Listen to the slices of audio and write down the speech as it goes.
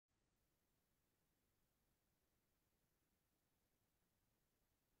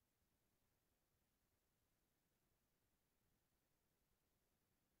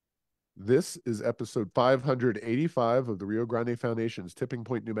This is episode 585 of the Rio Grande Foundation's Tipping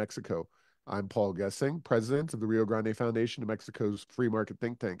Point, New Mexico. I'm Paul Gessing, president of the Rio Grande Foundation, New Mexico's free market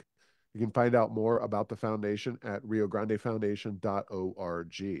think tank. You can find out more about the foundation at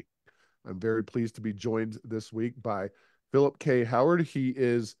riograndefoundation.org. I'm very pleased to be joined this week by Philip K. Howard. He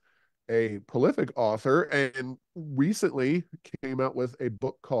is a prolific author and recently came out with a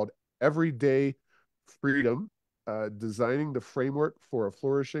book called Everyday Freedom, Designing the Framework for a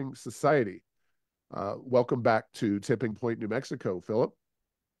Flourishing Society. Welcome back to Tipping Point, New Mexico, Philip.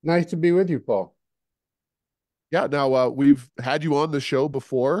 Nice to be with you, Paul. Yeah, now we've had you on the show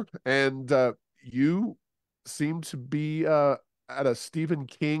before, and you seem to be at a Stephen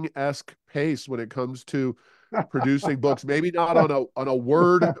King-esque pace when it comes to producing books. Maybe not on a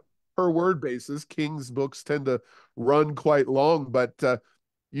word per word basis. King's books tend to run quite long, but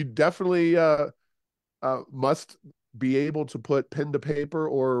you definitely must be able to put pen to paper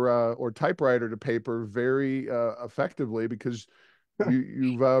or typewriter to paper very effectively because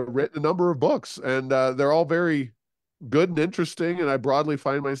you've written a number of books and they're all very good and interesting. And I broadly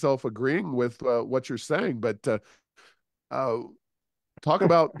find myself agreeing with what you're saying. But uh, talk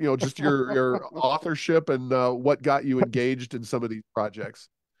about just your authorship and what got you engaged in some of these projects.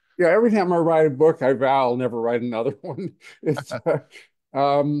 Yeah, every time I write a book, I vow I'll never write another one. It's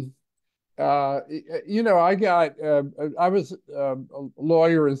um I was a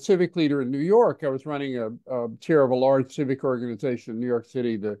lawyer and civic leader in New York. I was running a chair of a large civic organization in New York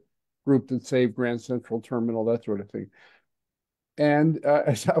City, the group that saved Grand Central Terminal, that sort of thing. And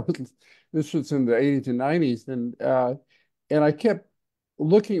as I was, this was in the 80s and 90s, and I kept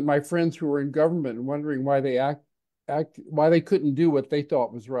looking at my friends who were in government and wondering why why they couldn't do what they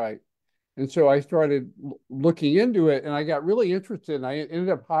thought was right. And so I started looking into it, and I got really interested. And I ended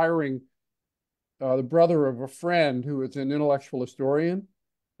up hiring the brother of a friend who was an intellectual historian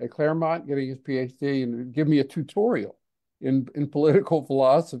at Claremont, getting his PhD, and give me a tutorial in political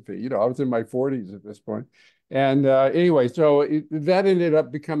philosophy. I was in my 40s at this point. And anyway, so that ended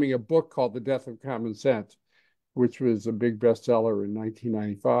up becoming a book called The Death of Common Sense, which was a big bestseller in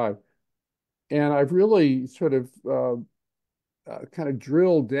 1995. And I've really sort of kind of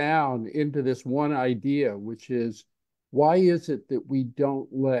drilled down into this one idea, which is why is it that we don't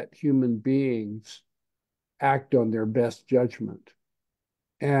let human beings act on their best judgment?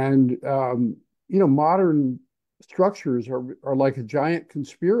 And modern structures are like a giant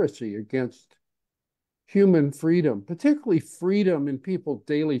conspiracy against human freedom, particularly freedom in people's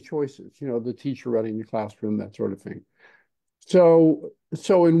daily choices. The teacher running the classroom, that sort of thing. So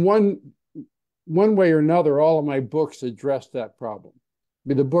in one way or another, all of my books address that problem.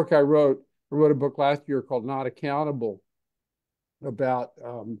 I mean, I wrote a book last year called Not Accountable about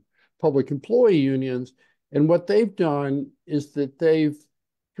public employee unions. And what they've done is that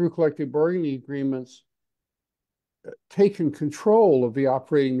through collective bargaining agreements, taken control of the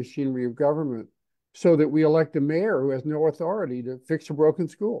operating machinery of government so that we elect a mayor who has no authority to fix a broken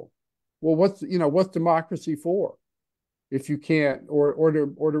school. Well, what's democracy for? If you can't, or to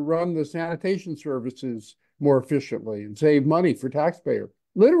run the sanitation services more efficiently and save money for taxpayers.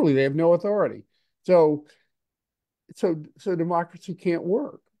 Literally, they have no authority. So democracy can't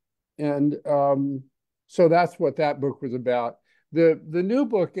work. And so that's what that book was about. The new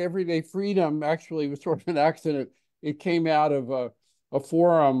book, Everyday Freedom, actually was sort of an accident. It came out of a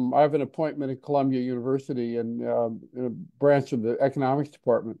forum. I have an appointment at Columbia University in a branch of the economics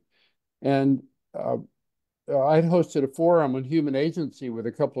department. And I'd hosted a forum on human agency with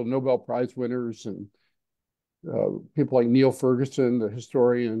a couple of Nobel Prize winners and people like Neil Ferguson, the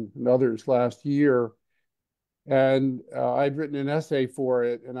historian, and others last year. And I'd written an essay for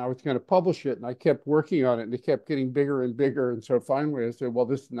it, and I was going to publish it, and I kept working on it, and it kept getting bigger and bigger. And so finally, I said, "Well,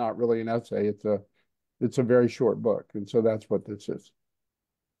 this is not really an essay; it's a very short book." And so that's what this is.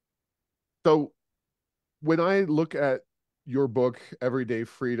 So when I look at your book, Everyday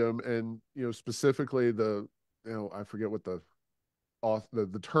Freedom, and specifically I forget what the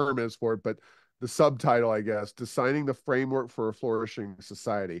term is for it, but the subtitle, I guess, designing the framework for a flourishing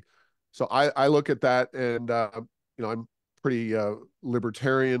society. So I look at that and I'm pretty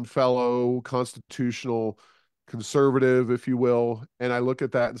libertarian fellow, constitutional conservative, if you will, and I look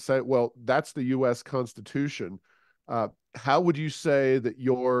at that and say, well, that's the U.S. Constitution. How would you say that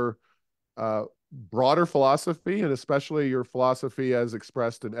your broader philosophy, and especially your philosophy as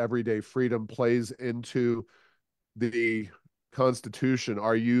expressed in Everyday Freedom, plays into the Constitution?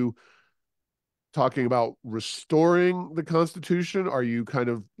 Are you talking about restoring the Constitution? Are you kind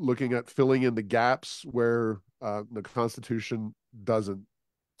of looking at filling in the gaps where the Constitution doesn't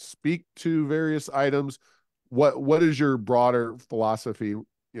speak to various items? What is your broader philosophy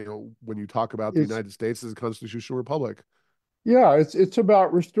when you talk about the It's United States as a constitutional republic. yeah, it's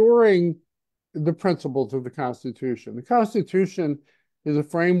about restoring the principles of the Constitution. The Constitution is a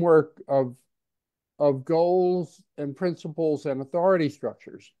framework of goals and principles and authority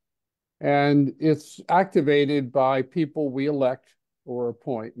structures. And it's activated by people we elect or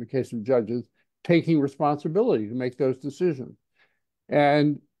appoint, in the case of judges, taking responsibility to make those decisions.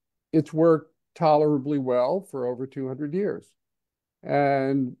 And it's worked tolerably well for over 200 years.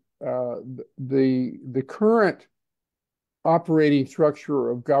 And the current operating structure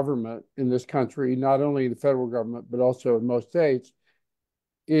of government in this country, not only the federal government, but also in most states,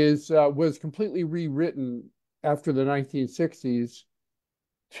 was completely rewritten after the 1960s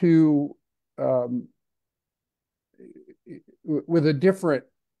to um, with a different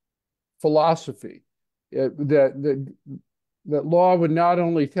philosophy. That law would not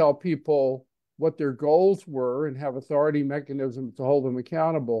only tell people what their goals were and have authority mechanisms to hold them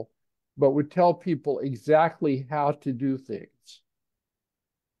accountable, but would tell people exactly how to do things.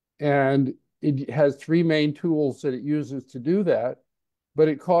 And it has three main tools that it uses to do that, but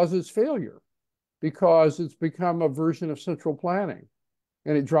it causes failure because it's become a version of central planning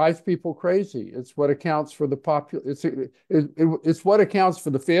and it drives people crazy. It's what accounts for it's what accounts for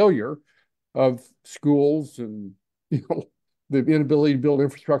the failure of schools and the inability to build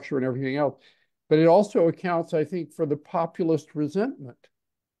infrastructure and everything else. But it also accounts, I think, for the populist resentment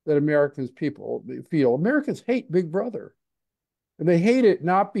that Americans people feel. Americans hate Big Brother. And they hate it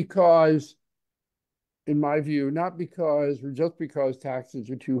not because, in my view, not because or just because taxes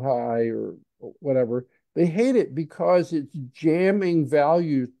are too high or whatever. They hate it because it's jamming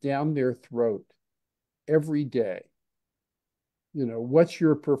values down their throat every day. What's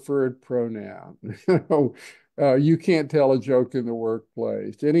your preferred pronoun? You can't tell a joke in the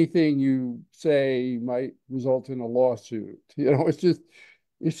workplace. Anything you say might result in a lawsuit.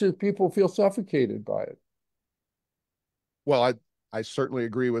 It's just people feel suffocated by it. Well, I certainly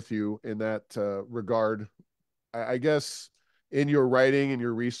agree with you in that regard. I guess in your writing and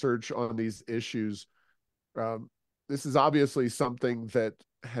your research on these issues, um, this is obviously something that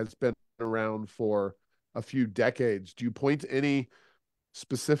has been around for a few decades. Do you point to any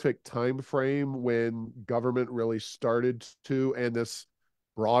specific time frame when government really started to, and this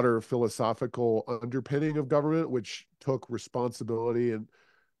broader philosophical underpinning of government, which took responsibility and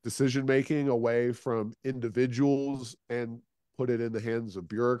decision making away from individuals and put it in the hands of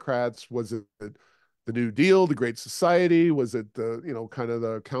bureaucrats? Was it the New Deal, the Great Society? Was it the, kind of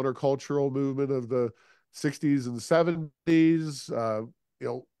the countercultural movement of the 60s and 70s?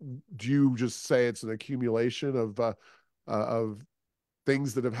 Do you just say it's an accumulation of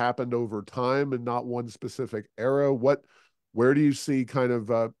things that have happened over time and not one specific era? Where do you see kind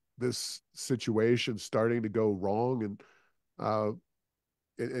of this situation starting to go wrong, uh,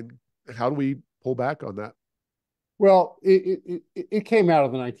 and how do we pull back on that? Well, it came out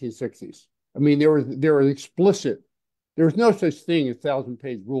of the 1960s. I mean, there was explicit. There was no such thing as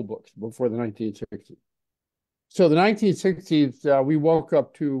 1,000-page rule books before the 1960s. So the 1960s, we woke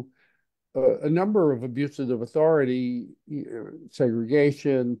up to a number of abuses of authority,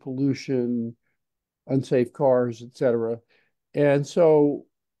 segregation, pollution, unsafe cars, et cetera. And so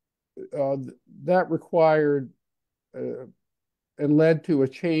uh, that required uh, and led to a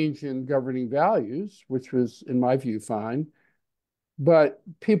change in governing values, which was, in my view, fine. But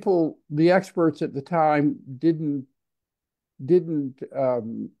the experts at the time, didn't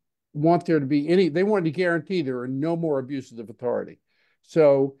want there to be any. They wanted to guarantee there are no more abuses of authority.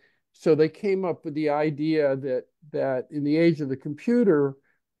 So so they came up with the idea that in the age of the computer,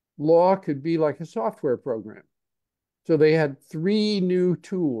 law could be like a software program. So they had three new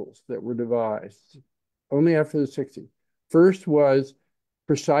tools that were devised only after the 60s. First was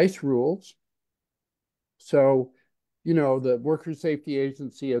precise rules. So, the Workers' Safety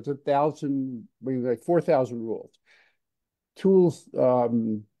Agency has 4,000 rules. Tools,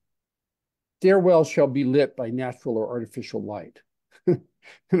 stairwells shall be lit by natural or artificial light. you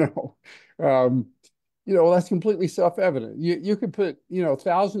know, um, that's completely self-evident. You could put,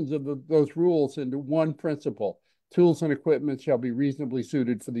 thousands of those rules into one principle. Tools and equipment shall be reasonably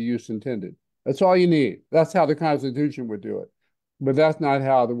suited for the use intended. That's all you need. That's how the Constitution would do it. But that's not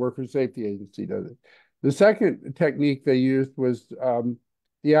how the Workers' Safety Agency does it. The second technique they used was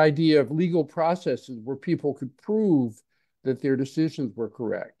the idea of legal processes where people could prove that their decisions were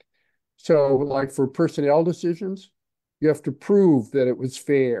correct. So, like for personnel decisions, you have to prove that it was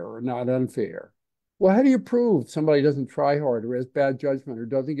fair or not unfair. Well, how do you prove somebody doesn't try hard or has bad judgment or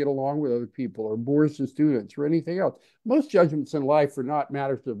doesn't get along with other people or bores the students or anything else? Most judgments in life are not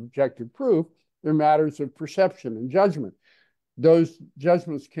matters of objective proof. They're matters of perception and judgment. those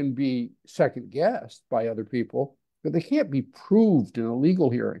judgments can be second guessed by other people, but they can't be proved in a legal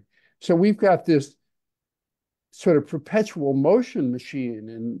hearing. So we've got this sort of perpetual motion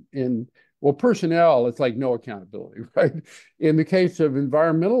machine in well, personnel, it's like no accountability, right? In the case of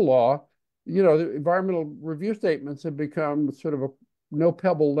environmental law, the environmental review statements have become sort of a no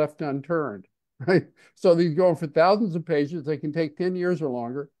pebble left unturned, right? So these go on for thousands of pages. They can take 10 years or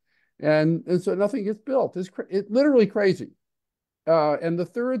longer. And so nothing gets built. It's literally crazy. And the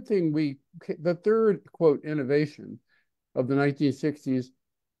third quote innovation of the 1960s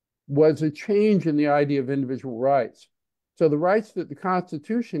was a change in the idea of individual rights. So the rights that the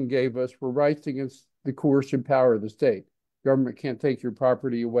Constitution gave us were rights against the coercive power of the state. Government can't take your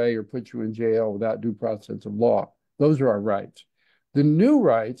property away or put you in jail without due process of law. Those are our rights. The new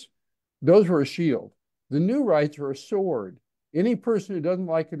rights, those were a shield. The new rights are a sword. Any person who doesn't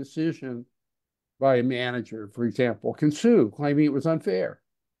like a decision by a manager, for example, can sue, claiming it was unfair.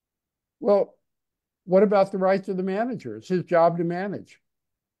 Well, what about the rights of the manager? It's his job to manage.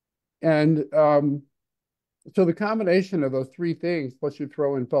 And so the combination of those three things, plus you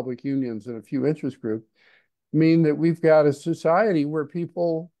throw in public unions and a few interest groups, mean that we've got a society where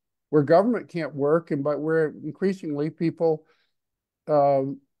government can't work, and but where increasingly people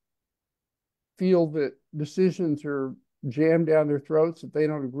um, feel that decisions are jammed down their throats that they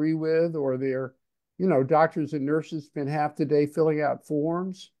don't agree with, or doctors and nurses spend half the day filling out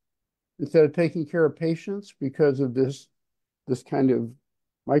forms instead of taking care of patients because of this kind of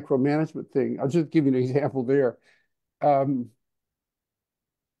micromanagement thing. I'll just give you an example there. Um,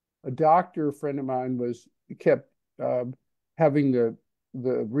 a doctor friend of mine kept having the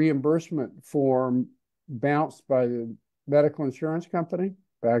reimbursement form bounced by the medical insurance company,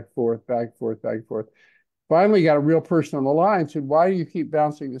 back and forth, back and forth, back and forth. Finally got a real person on the line and said, "Why do you keep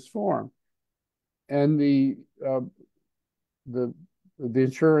bouncing this form?" And the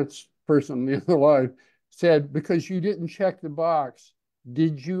insurance person on the other line said, "Because you didn't check the box.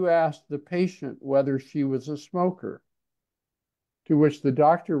 Did you ask the patient whether she was a smoker?" To which the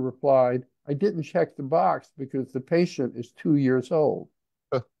doctor replied, "I didn't check the box because the patient is 2 years old."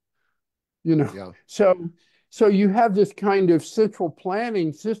 You know, Yeah. so you have this kind of central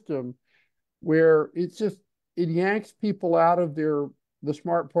planning system where it yanks people out of the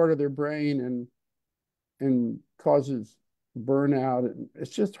smart part of their brain and causes burnout. And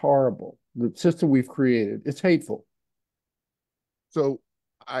it's just horrible. The system we've created, it's hateful. So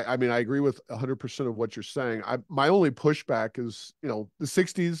I mean, I agree with 100% of what you're saying. My only pushback is, the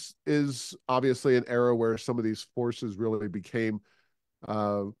 60s is obviously an era where some of these forces really became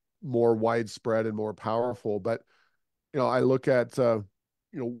uh, more widespread and more powerful. But, I look at,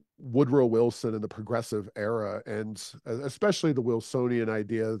 Woodrow Wilson and the progressive era, and especially the Wilsonian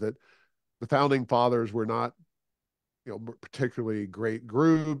idea that the founding fathers were not, particularly great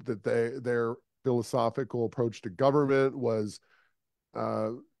group, that their philosophical approach to government was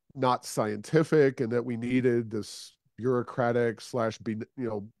uh, not scientific, and that we needed this bureaucratic slash be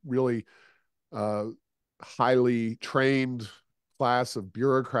really uh, highly trained class of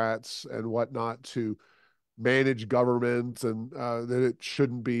bureaucrats and whatnot to manage government, and that it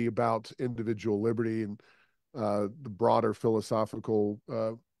shouldn't be about individual liberty and the broader philosophical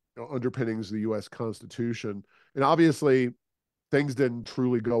underpinnings of the U.S. Constitution. And obviously, things didn't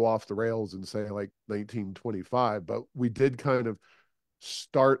truly go off the rails in, say, like 1925, but we did kind of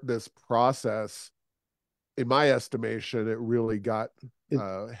start this process. In my estimation, it really got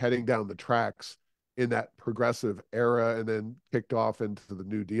It, heading down the tracks in that progressive era, and then kicked off into the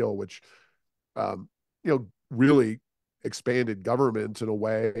New Deal, which really expanded government in a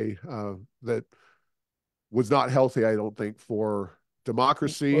way that was not healthy, I don't think, for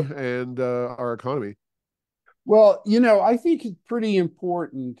democracy and our economy. well, I think it's pretty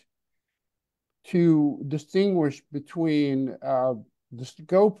important to distinguish between the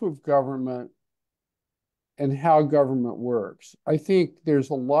scope of government and how government works. I think there's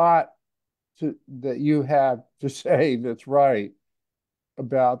a lot that you have to say that's right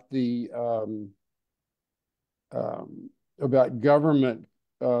about um, about government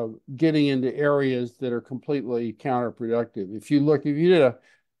getting into areas that are completely counterproductive. If you did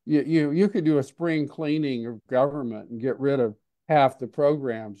you could do a spring cleaning of government and get rid of half the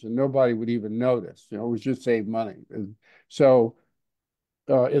programs and nobody would even notice. It was just save money. And so,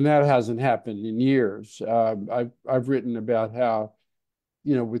 and that hasn't happened in years. I've written about how,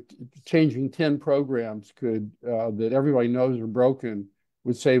 with changing 10 programs that everybody knows are broken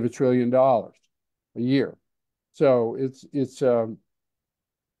would save $1 trillion a year. So there's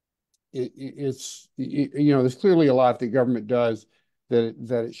clearly a lot the government does that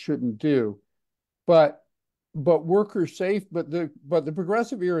it shouldn't do. But but workers safe, but the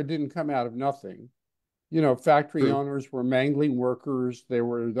progressive era didn't come out of nothing. You know, factory True. owners were mangling workers. There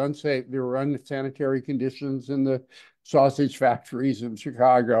were unsafe, there were unsanitary conditions in the sausage factories in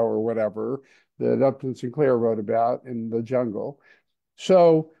Chicago or whatever that Upton Sinclair wrote about in The Jungle.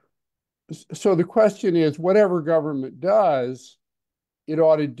 So, so the question is, whatever government does, it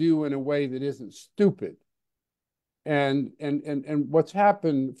ought to do in a way that isn't stupid. And what's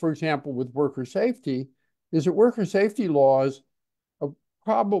happened, for example, with worker safety, is that worker safety laws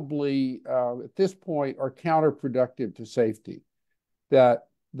probably at this point are counterproductive to safety. That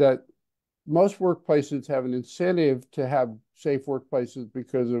most workplaces have an incentive to have safe workplaces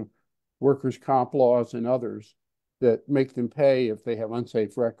because of workers' comp laws and others that make them pay if they have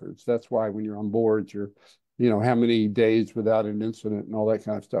unsafe records. That's why when you're on boards, you're, how many days without an incident and all that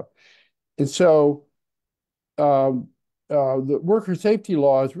kind of stuff. And so um, the worker safety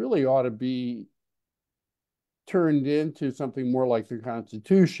laws really ought to be turned into something more like the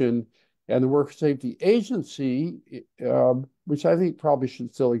Constitution. And the Worker Safety Agency, which I think probably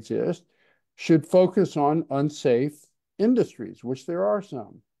should still exist, should focus on unsafe industries, which there are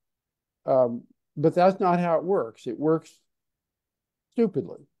some. But that's not how it works. It works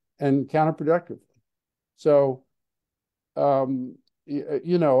stupidly and counterproductively. So, in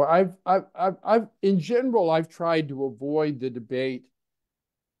general, I've tried to avoid the debate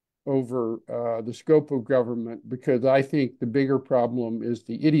over the scope of government because I think the bigger problem is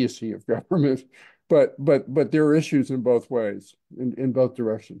the idiocy of government. But there are issues in both ways, in both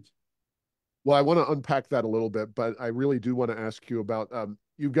directions. Well, I want to unpack that a little bit, but I really do want to ask you about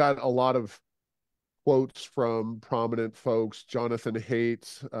you've got a lot of quotes from prominent folks, Jonathan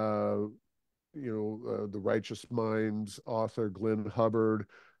Haidt, the Righteous Minds author, Glenn Hubbard,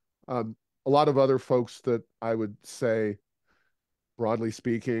 a lot of other folks that I would say, broadly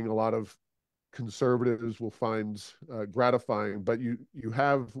speaking, a lot of conservatives will find gratifying. But you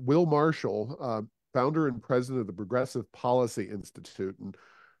have Will Marshall, founder and president of the Progressive Policy Institute, and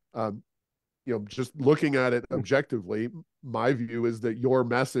um, just looking at it objectively, my view is that your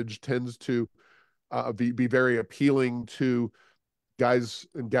message tends to be very appealing to guys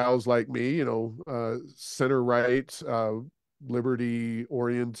and gals like me, center right, liberty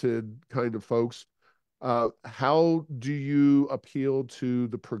oriented kind of folks. How do you appeal to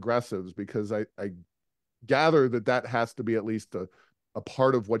the progressives? Because I gather that that has to be at least a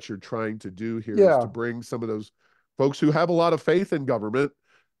part of what you're trying to do here is to Yeah, bring some of those folks who have a lot of faith in government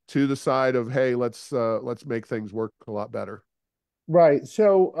to the side of, hey, let's make things work a lot better. right.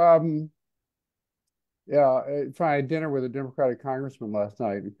 So, yeah, I had dinner with a Democratic congressman last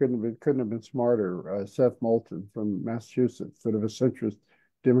night. It couldn't have been smarter. Seth Moulton from Massachusetts, sort of a centrist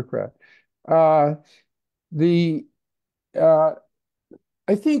Democrat. Uh, the uh,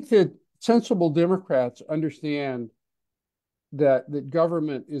 I think that sensible Democrats understand that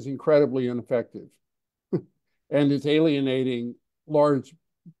government is incredibly ineffective and is alienating large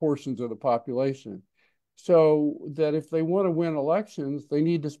portions of the population. So that if they want to win elections, they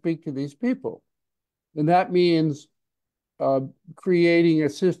need to speak to these people. And that means uh, creating a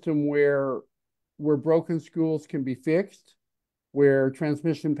system where broken schools can be fixed, where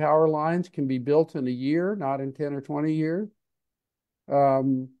transmission power lines can be built in a year, not in 10 or 20 years,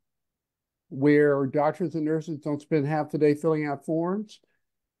 um, where doctors and nurses don't spend half the day filling out forms,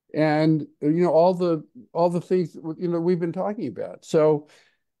 and all the things we've been talking about. So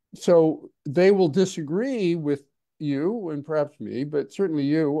they will disagree with you and perhaps me, but certainly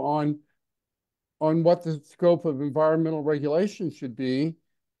you on what the scope of environmental regulation should be,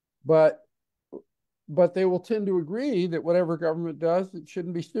 but they will tend to agree that whatever government does, it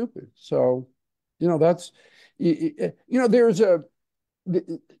shouldn't be stupid. So, that's there's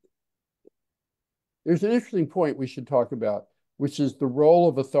an interesting point we should talk about, which is the role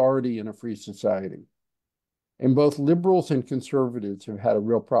of authority in a free society. And both liberals and conservatives have had a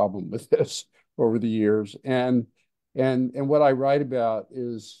real problem with this over the years. And what I write about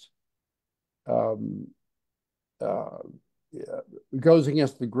is um, uh, goes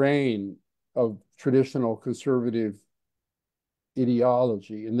against the grain of traditional conservative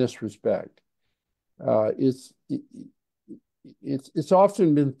ideology in this respect. Uh, it's it, it's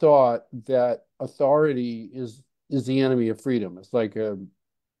often been thought that authority is the enemy of freedom. It's like a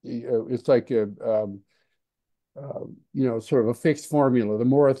sort of a fixed formula. The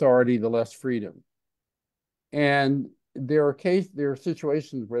more authority, the less freedom. And there are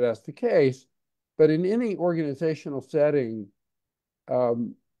situations where that's the case, but in any organizational setting,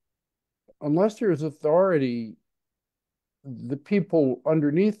 um, unless there's authority, the people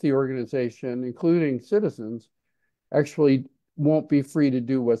underneath the organization, including citizens, actually won't be free to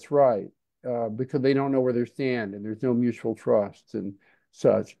do what's right. because they don't know where they stand and there's no mutual trust and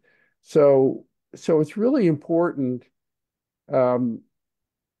such. So, so it's really important um,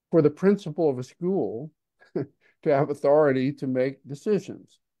 for the principal of a school to have authority to make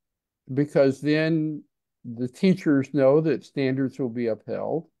decisions, because then the teachers know that standards will be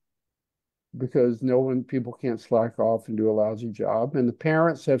upheld, because no one people can't slack off and do a lousy job, and the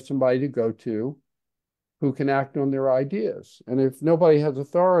parents have somebody to go to who can act on their ideas. And if nobody has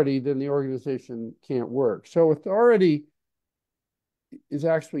authority, then the organization can't work. So authority is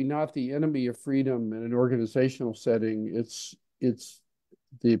actually not the enemy of freedom in an organizational setting. It's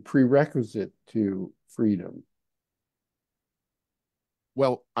the prerequisite to freedom.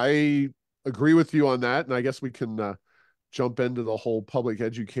 Well, I agree with you on that, and I guess we can jump into the whole public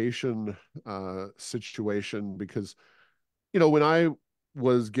education situation because when I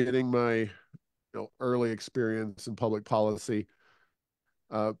was getting my early experience in public policy,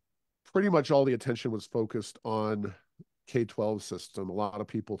 uh, pretty much all the attention was focused on K-12 system. A lot of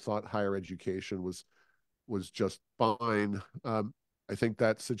people thought higher education was just fine. I think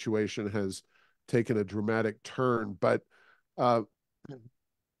that situation has taken a dramatic turn, but uh,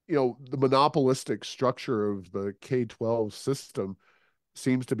 the monopolistic structure of the K-12 system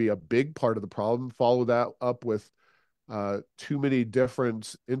seems to be a big part of the problem. Follow that up with too many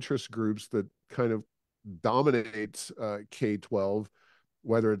different interest groups that kind of dominate K-12,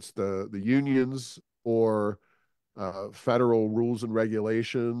 whether it's the unions or federal rules and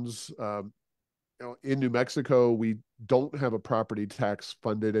regulations. In New Mexico, we don't have a property tax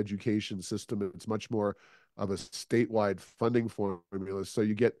funded education system. It's much more of a statewide funding formula. So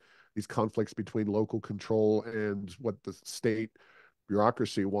you get these conflicts between local control and what the state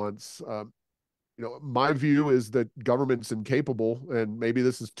bureaucracy wants. My view is that government's incapable, and maybe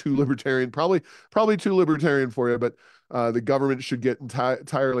this is too libertarian, probably too libertarian for you, but the government should get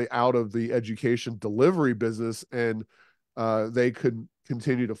entirely out of the education delivery business, and they could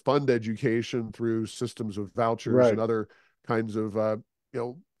continue to fund education through systems of vouchers and Right. other kinds of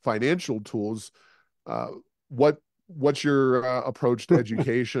financial tools. Uh, what what's your approach to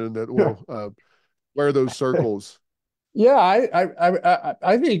education that will square those circles? Yeah,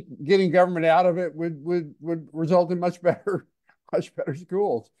 I think getting government out of it would result in much better much better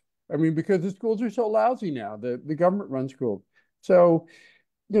schools. I mean, because the schools are so lousy now. The government runs schools. So,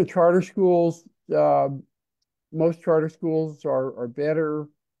 charter schools, most charter schools are better.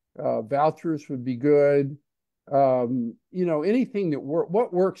 Vouchers would be good. Anything that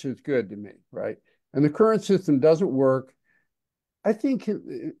what works is good to me, right? And the current system doesn't work. I think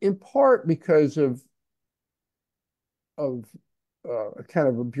in part because of a kind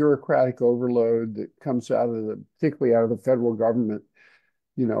of a bureaucratic overload that comes particularly out of the federal government,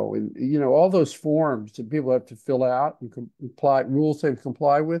 and all those forms that people have to fill out and comply rules they have to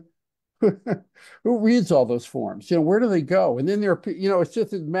comply with. Who reads all those forms? Where do they go? And then it's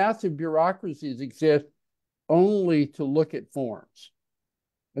just that massive bureaucracies exist only to look at forms.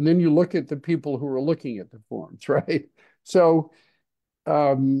 And then you look at the people who are looking at the forms, right? So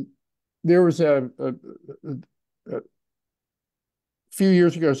um, there was a few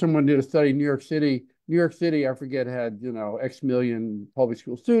years ago, someone did a study in New York City. New York City, I forget, had, X million public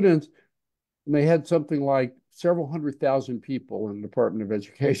school students, and they had something like several 100,000 people in the Department of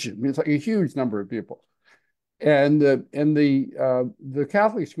Education. I mean, it's like a huge number of people. And the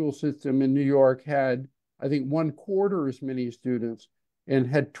Catholic school system in New York had, I think, 1/4 as many students and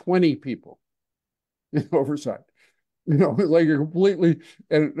had 20 people in oversight. Like a completely,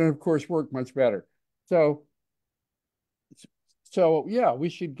 and of course worked much better. So so yeah, we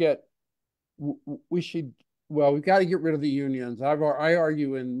should well, we've got to get rid of the unions. I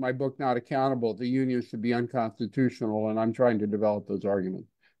argue in my book, Not Accountable, the unions should be unconstitutional, and I'm trying to develop those arguments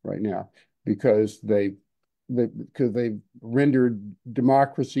right now because they've rendered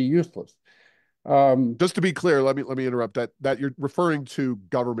democracy useless. Just to be clear, let me interrupt that you're referring to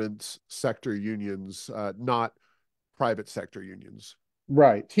government sector unions, not private sector unions.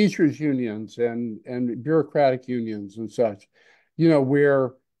 Right, teachers unions and bureaucratic unions and such,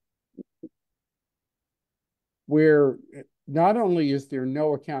 where not only is there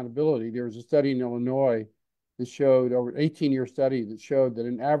no accountability, there was a study in Illinois that showed, over an 18-year study that showed that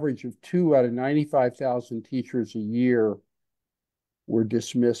an average of 2 out of 95,000 teachers a year were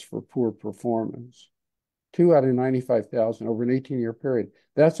dismissed for poor performance. 2 out of 95,000 over an 18-year period.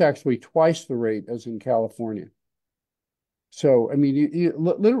 That's actually twice the rate as in California. So, I mean,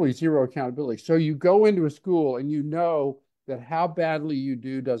 literally zero accountability. So you go into a school and you know that how badly you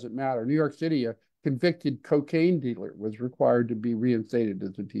do doesn't matter. New York City, a convicted cocaine dealer was required to be reinstated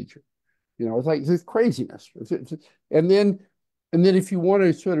as a teacher. It's like this craziness. And then if you want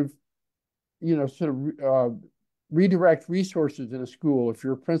to sort of sort of redirect resources in a school if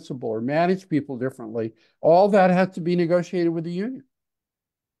you're a principal or manage people differently, all that has to be negotiated with the union.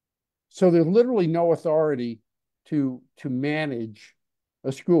 So there's literally no authority to manage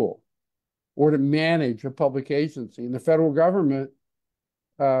a school or to manage a public agency. In the federal government,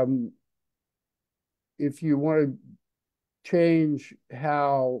 um, if you want to change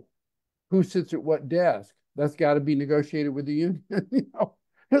who sits at what desk, that's got to be negotiated with the union.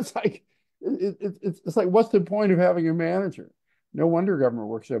 It's like it's like, what's the point of having a manager? No wonder government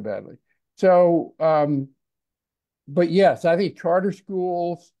works so badly. So, but yes, I think charter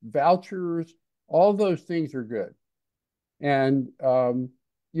schools, vouchers, all those things are good, and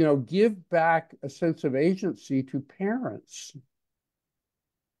give back a sense of agency to parents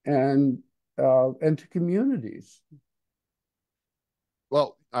and and to communities.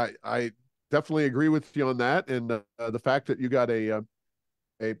 Well, I definitely agree with you on that, and the fact that you got a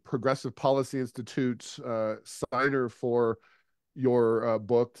Progressive Policy Institute signer for your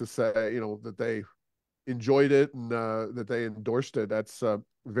book to say, that they enjoyed it and that they endorsed it. That's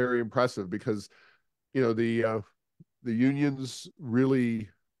very impressive because, the unions really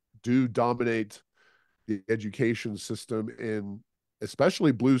do dominate the education system in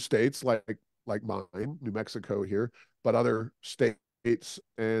especially blue states like mine, New Mexico here, but other states,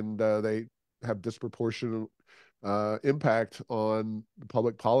 and they have disproportionate impact on the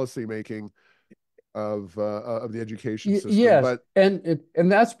public policy making of the education system. Yes, But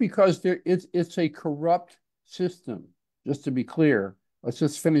and that's because it's a corrupt system. Just to be clear, let's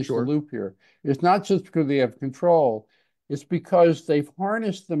just finish the sure, loop here. It's not just because they have control; it's because they've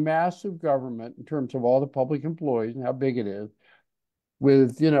harnessed the massive government in terms of all the public employees and how big it is,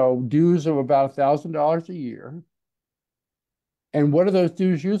 with dues of about $1,000 a year. And what are those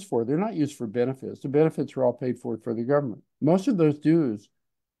dues used for? They're not used for benefits. The benefits are all paid for the government. Most of those dues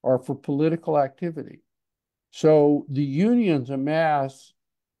are for political activity. So the unions amass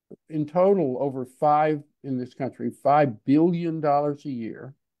in total over in this country, $5 billion a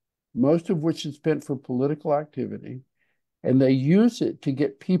year, most of which is spent for political activity. And they use it to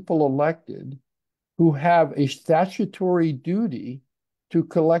get people elected who have a statutory duty to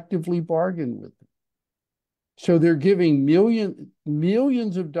collectively bargain with them. So they're giving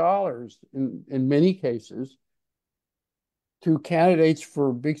millions of dollars in many cases to candidates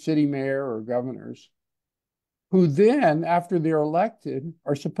for big city mayor or governors, who then, after they're elected,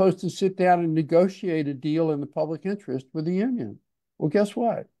 are supposed to sit down and negotiate a deal in the public interest with the union. Well, guess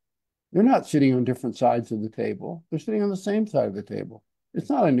what? They're not sitting on different sides of the table. They're sitting on the same side of the table. It's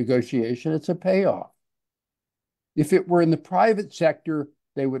not a negotiation, it's a payoff. If it were in the private sector,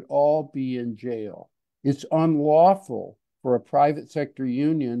 they would all be in jail. It's unlawful for a private sector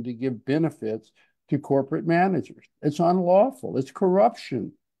union to give benefits to corporate managers. It's unlawful. It's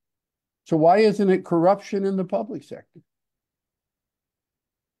corruption. So why isn't it corruption in the public sector?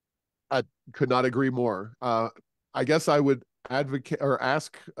 I could not agree more. I guess I would advocate or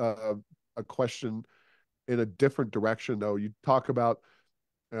ask a question in a different direction, though. You talk about,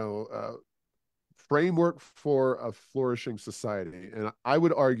 you know, uh, framework for a flourishing society, and I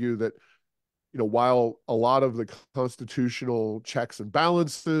would argue that, while a lot of the constitutional checks and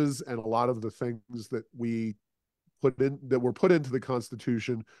balances and a lot of the things that were put into the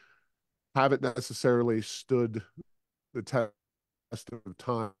Constitution haven't necessarily stood the test of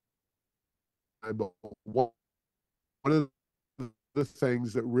time. But one of the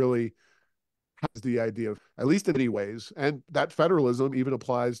things that really has the idea of, at least in many ways, and that federalism even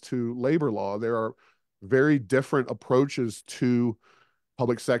applies to labor law. There are very different approaches to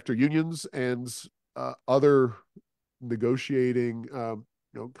public sector unions and other negotiating,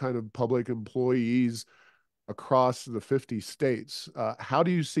 kind of public employees across the 50 states. How do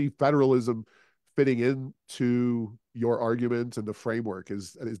you see federalism fitting into your argument and the framework?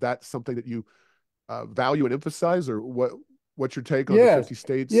 Is that something that you value and emphasize, or what's your take on the Yes. 50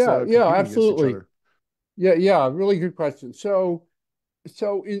 states Yeah, competing against each absolutely. other? Yeah, really good question. So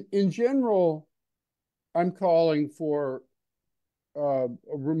in general, I'm calling for a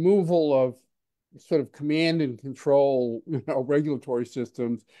removal of sort of command and control, regulatory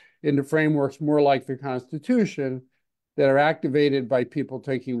systems into frameworks more like the Constitution, that are activated by people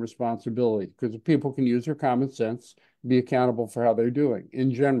taking responsibility, because people can use their common sense, be accountable for how they're doing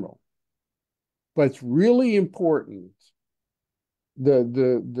in general. But it's really important,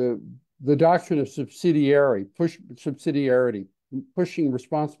 the doctrine of subsidiarity, pushing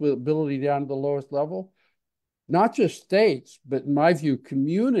responsibility down to the lowest level. Not just states, but in my view,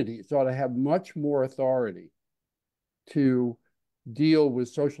 communities ought to have much more authority to deal with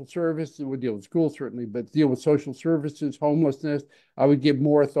social services, it would deal with schools certainly, but deal with social services, homelessness. I would give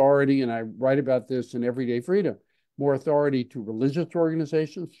more authority, and I write about this in Everyday Freedom, more authority to religious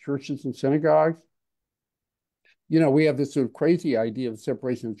organizations, churches and synagogues. We have this sort of crazy idea of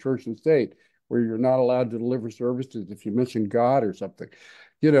separation of church and state, where you're not allowed to deliver services if you mention God or something.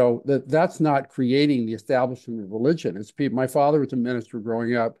 That's not creating the establishment of religion. It's people. My father was a minister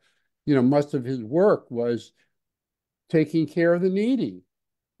growing up. Most of his work was taking care of the needy,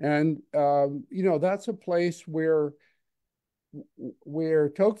 and that's a place where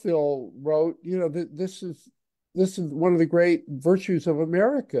Tocqueville wrote, this is one of the great virtues of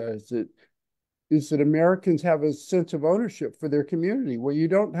America, is that Americans have a sense of ownership for their community. Well, you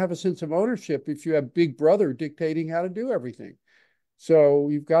don't have a sense of ownership if you have Big Brother dictating how to do everything. So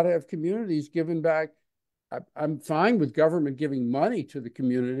you've got to have communities giving back. I'm fine with government giving money to the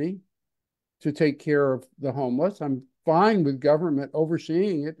community to take care of the homeless. I'm fine with government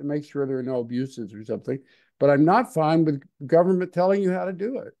overseeing it to make sure there are no abuses or something, but I'm not fine with government telling you how to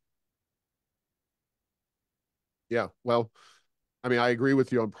do it. Yeah. Well, I mean, I agree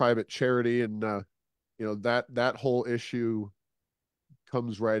with you on private charity, and that whole issue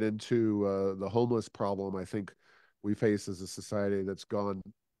comes right into the homeless problem. I think we face as a society that's gotten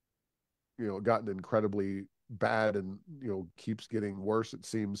incredibly bad, and keeps getting worse, it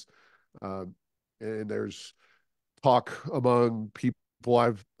seems. Um, and there's talk among people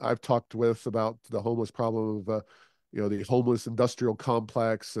I've talked with about the homeless problem of the homeless industrial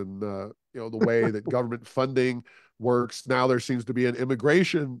complex, and the way that government funding works. Now there seems to be an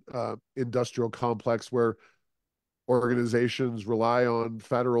immigration industrial complex where organizations rely on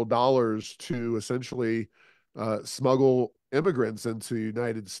federal dollars to essentially smuggle immigrants into the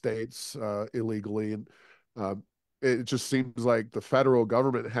United States illegally. And uh, it just seems like the federal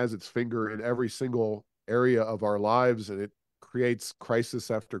government has its finger in every single area of our lives, and it creates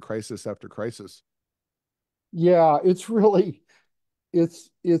crisis after crisis after crisis. Yeah, it's really it's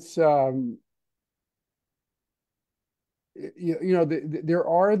there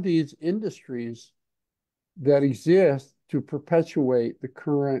are these industries that exist to perpetuate the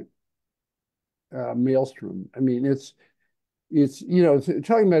current maelstrom. I mean, it's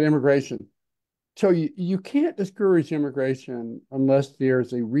talking about immigration. So you can't discourage immigration unless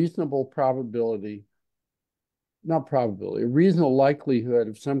there's a reasonable probability, not probability, a reasonable likelihood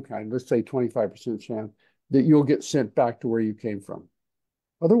of some kind, let's say 25% chance that you'll get sent back to where you came from.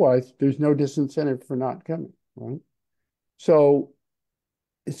 Otherwise, there's no disincentive for not coming, right? So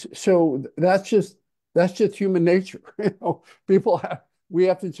so that's just human nature. People we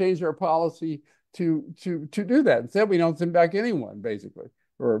have to change our policy to do that. Instead, we don't send back anyone, basically,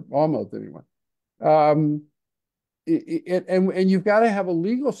 or almost anyone. Um, and you've got to have a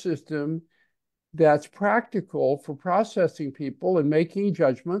legal system that's practical for processing people and making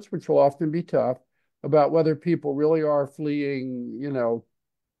judgments, which will often be tough, about whether people really are fleeing,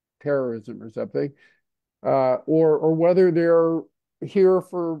 terrorism or something, or whether they're here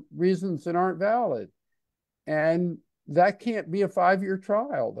for reasons that aren't valid. And that can't be a 5-year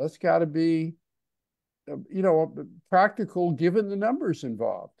trial. That's got to be, practical given the numbers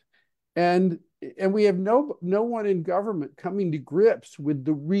involved. And we have no one in government coming to grips with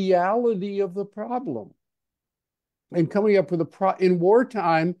the reality of the problem and coming up with in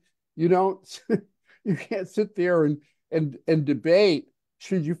wartime. You don't you can't sit there and debate,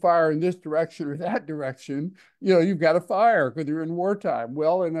 should you fire in this direction or that direction. You've got to fire because you're in wartime.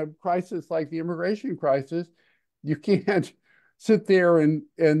 Well, in a crisis like the immigration crisis, you can't sit there and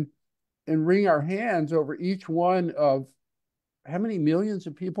wring our hands over each one of how many millions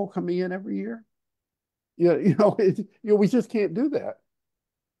of people coming in every year. We just can't do that.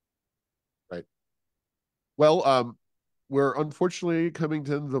 Right. Well, we're unfortunately coming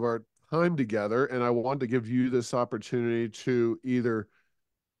to the end of our time together, and I wanted to give you this opportunity to either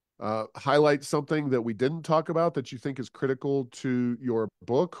highlight something that we didn't talk about that you think is critical to your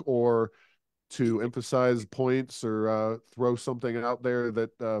book, or to emphasize points, or throw something out there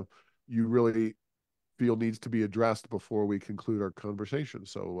that you really feel needs to be addressed before we conclude our conversation.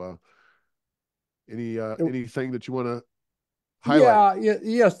 So anything that you want to highlight?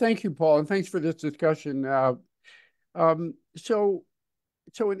 Yes, thank you, Paul, and thanks for this discussion. Um, so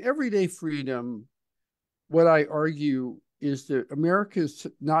in Everyday Freedom, what I argue is that America is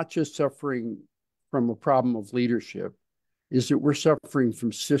not just suffering from a problem of leadership, is that we're suffering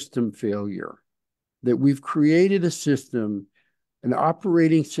from system failure, that we've created a system, an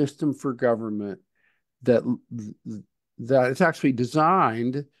operating system for government that is actually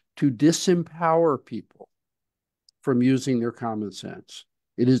designed to disempower people from using their common sense.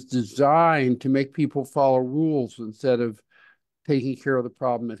 It is designed to make people follow rules instead of taking care of the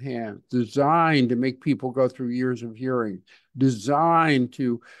problem at hand, designed to make people go through years of hearing, designed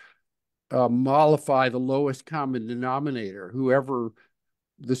to mollify the lowest common denominator, whoever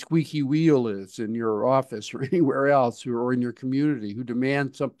the squeaky wheel is in your office or anywhere else or in your community, who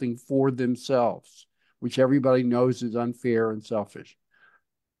demand something for themselves, which everybody knows is unfair and selfish.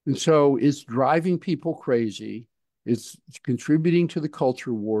 And so it's driving people crazy. It's contributing to the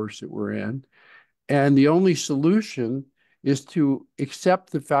culture wars that we're in. And the only solution is to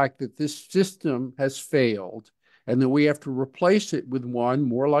accept the fact that this system has failed and that we have to replace it with one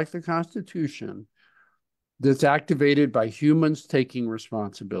more like the Constitution that's activated by humans taking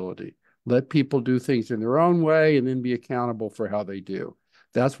responsibility. Let people do things in their own way and then be accountable for how they do.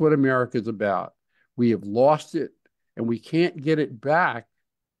 That's what America's about. We have lost it and we can't get it back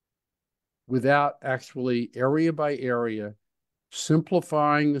without actually area by area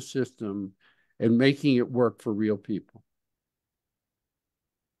simplifying the system and making it work for real people.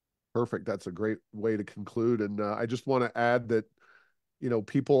 Perfect. That's a great way to conclude. And I just want to add that,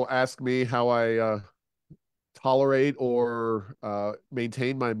 people ask me how I tolerate or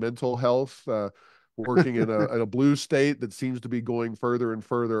maintain my mental health, working in a blue state that seems to be going further and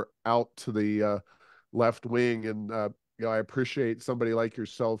further out to the left wing. And I appreciate somebody like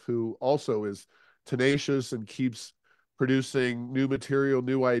yourself who also is tenacious and keeps producing new material,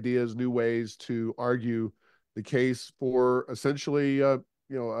 new ideas, new ways to argue the case for essentially, a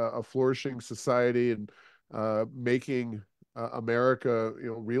flourishing society and making America,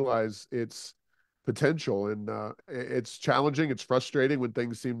 realize its potential. And it's challenging. It's frustrating when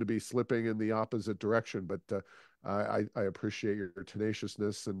things seem to be slipping in the opposite direction. But I appreciate your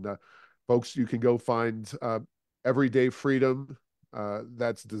tenaciousness. And folks, you can go find Everyday Freedom.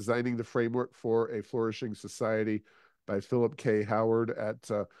 That's Designing the Framework for a Flourishing Society by Philip K. Howard at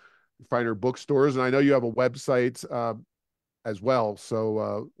finer bookstores. And I know you have a website as well.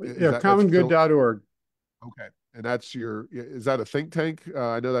 So Yeah, that's Phil? commongood.org. Okay. And is that a think tank?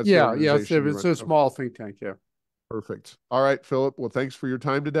 I know that's the Yeah, yeah, organization you it's run. a Okay. small think tank. Yeah. Perfect. All right, Philip. Well, thanks for your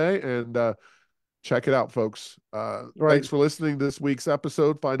time today, and check it out, folks. Right. Thanks for listening to this week's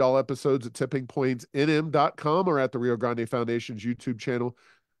episode. Find all episodes at tippingpointsnm.com or at the Rio Grande Foundation's YouTube channel.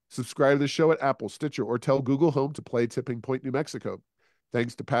 Subscribe to the show at Apple, Stitcher, or tell Google Home to play Tipping Point New Mexico.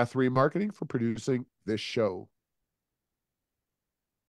 Thanks to Path 3 Marketing for producing this show.